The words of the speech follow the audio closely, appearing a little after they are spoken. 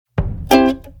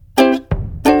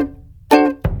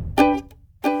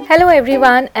Hello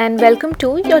everyone and welcome to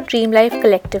your Dream Life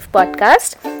Collective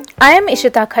podcast. I am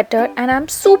Ishita Khattar and I'm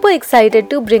super excited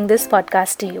to bring this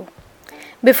podcast to you.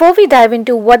 Before we dive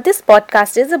into what this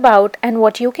podcast is about and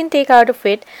what you can take out of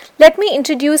it, let me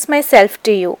introduce myself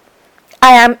to you.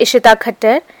 I am Ishita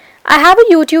Khattar. I have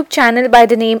a YouTube channel by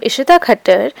the name Ishita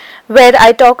Khattar where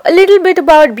I talk a little bit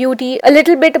about beauty, a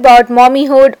little bit about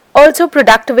mommyhood, also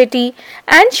productivity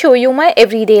and show you my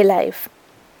everyday life.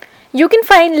 You can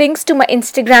find links to my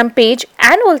Instagram page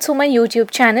and also my YouTube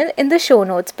channel in the show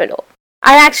notes below.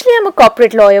 I actually am a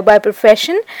corporate lawyer by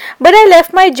profession, but I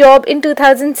left my job in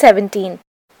 2017.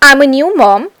 I'm a new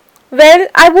mom. Well,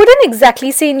 I wouldn't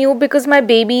exactly say new because my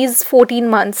baby is 14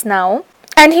 months now.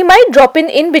 And he might drop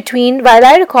in between while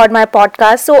I record my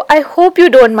podcast, so I hope you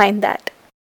don't mind that.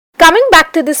 Coming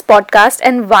back to this podcast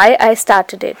and why I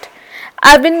started it.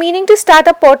 I've been meaning to start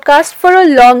a podcast for a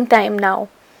long time now.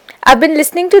 I've been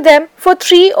listening to them for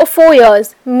 3 or 4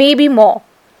 years, maybe more.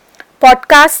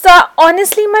 Podcasts are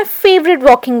honestly my favorite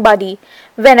walking buddy.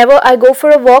 Whenever I go for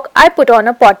a walk, I put on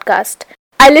a podcast.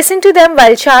 I listen to them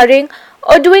while showering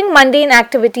or doing mundane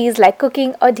activities like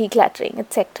cooking or decluttering,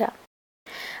 etc.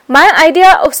 My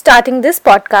idea of starting this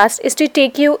podcast is to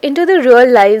take you into the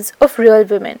real lives of real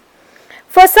women.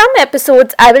 For some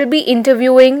episodes, I will be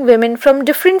interviewing women from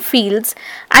different fields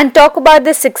and talk about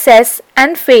their success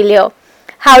and failure,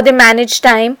 how they manage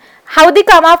time, how they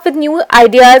come up with new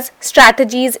ideas,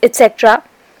 strategies, etc.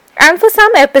 And for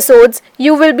some episodes,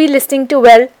 you will be listening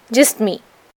to, just me.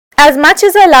 As much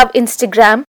as I love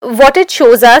Instagram, what it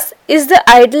shows us is the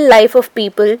ideal life of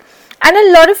people, and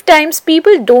a lot of times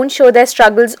people don't show their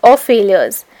struggles or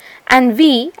failures. And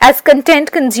we, as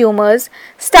content consumers,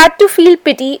 start to feel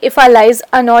pity if our lives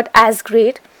are not as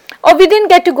great, or we didn't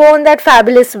get to go on that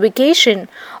fabulous vacation,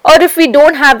 or if we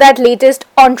don't have that latest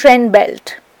on-trend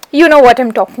belt. You know what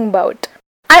I'm talking about.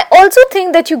 I also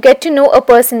think that you get to know a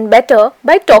person better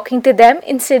by talking to them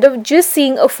instead of just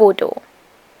seeing a photo.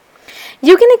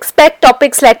 You can expect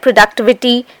topics like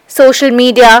productivity, social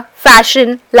media,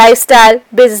 fashion, lifestyle,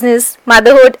 business,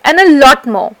 motherhood, and a lot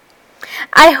more.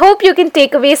 I hope you can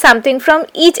take away something from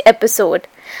each episode.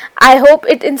 I hope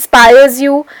it inspires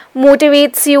you,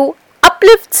 motivates you,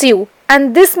 uplifts you,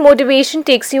 and this motivation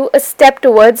takes you a step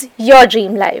towards your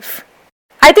dream life.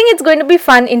 I think it's going to be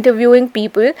fun interviewing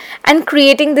people and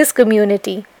creating this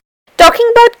community.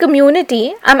 Talking about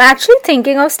community, I'm actually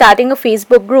thinking of starting a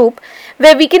Facebook group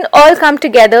where we can all come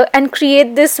together and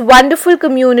create this wonderful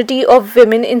community of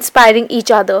women inspiring each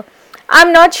other.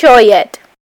 I'm not sure yet.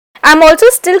 I'm also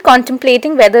still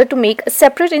contemplating whether to make a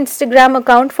separate Instagram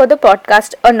account for the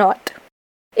podcast or not.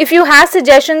 If you have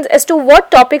suggestions as to what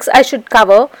topics I should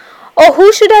cover or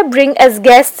who should I bring as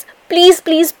guests, please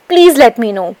let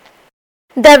me know.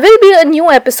 There will be a new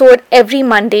episode every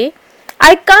Monday.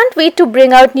 I can't wait to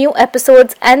bring out new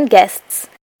episodes and guests.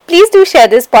 Please do share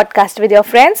this podcast with your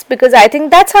friends because I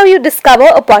think that's how you discover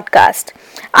a podcast.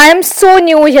 I am so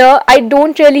new here, I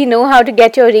don't really know how to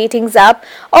get your ratings up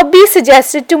or be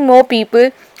suggested to more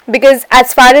people because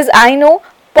as far as I know,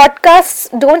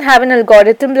 podcasts don't have an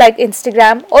algorithm like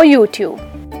Instagram or YouTube.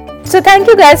 So thank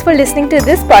you guys for listening to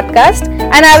this podcast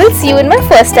and I will see you in my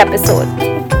first episode.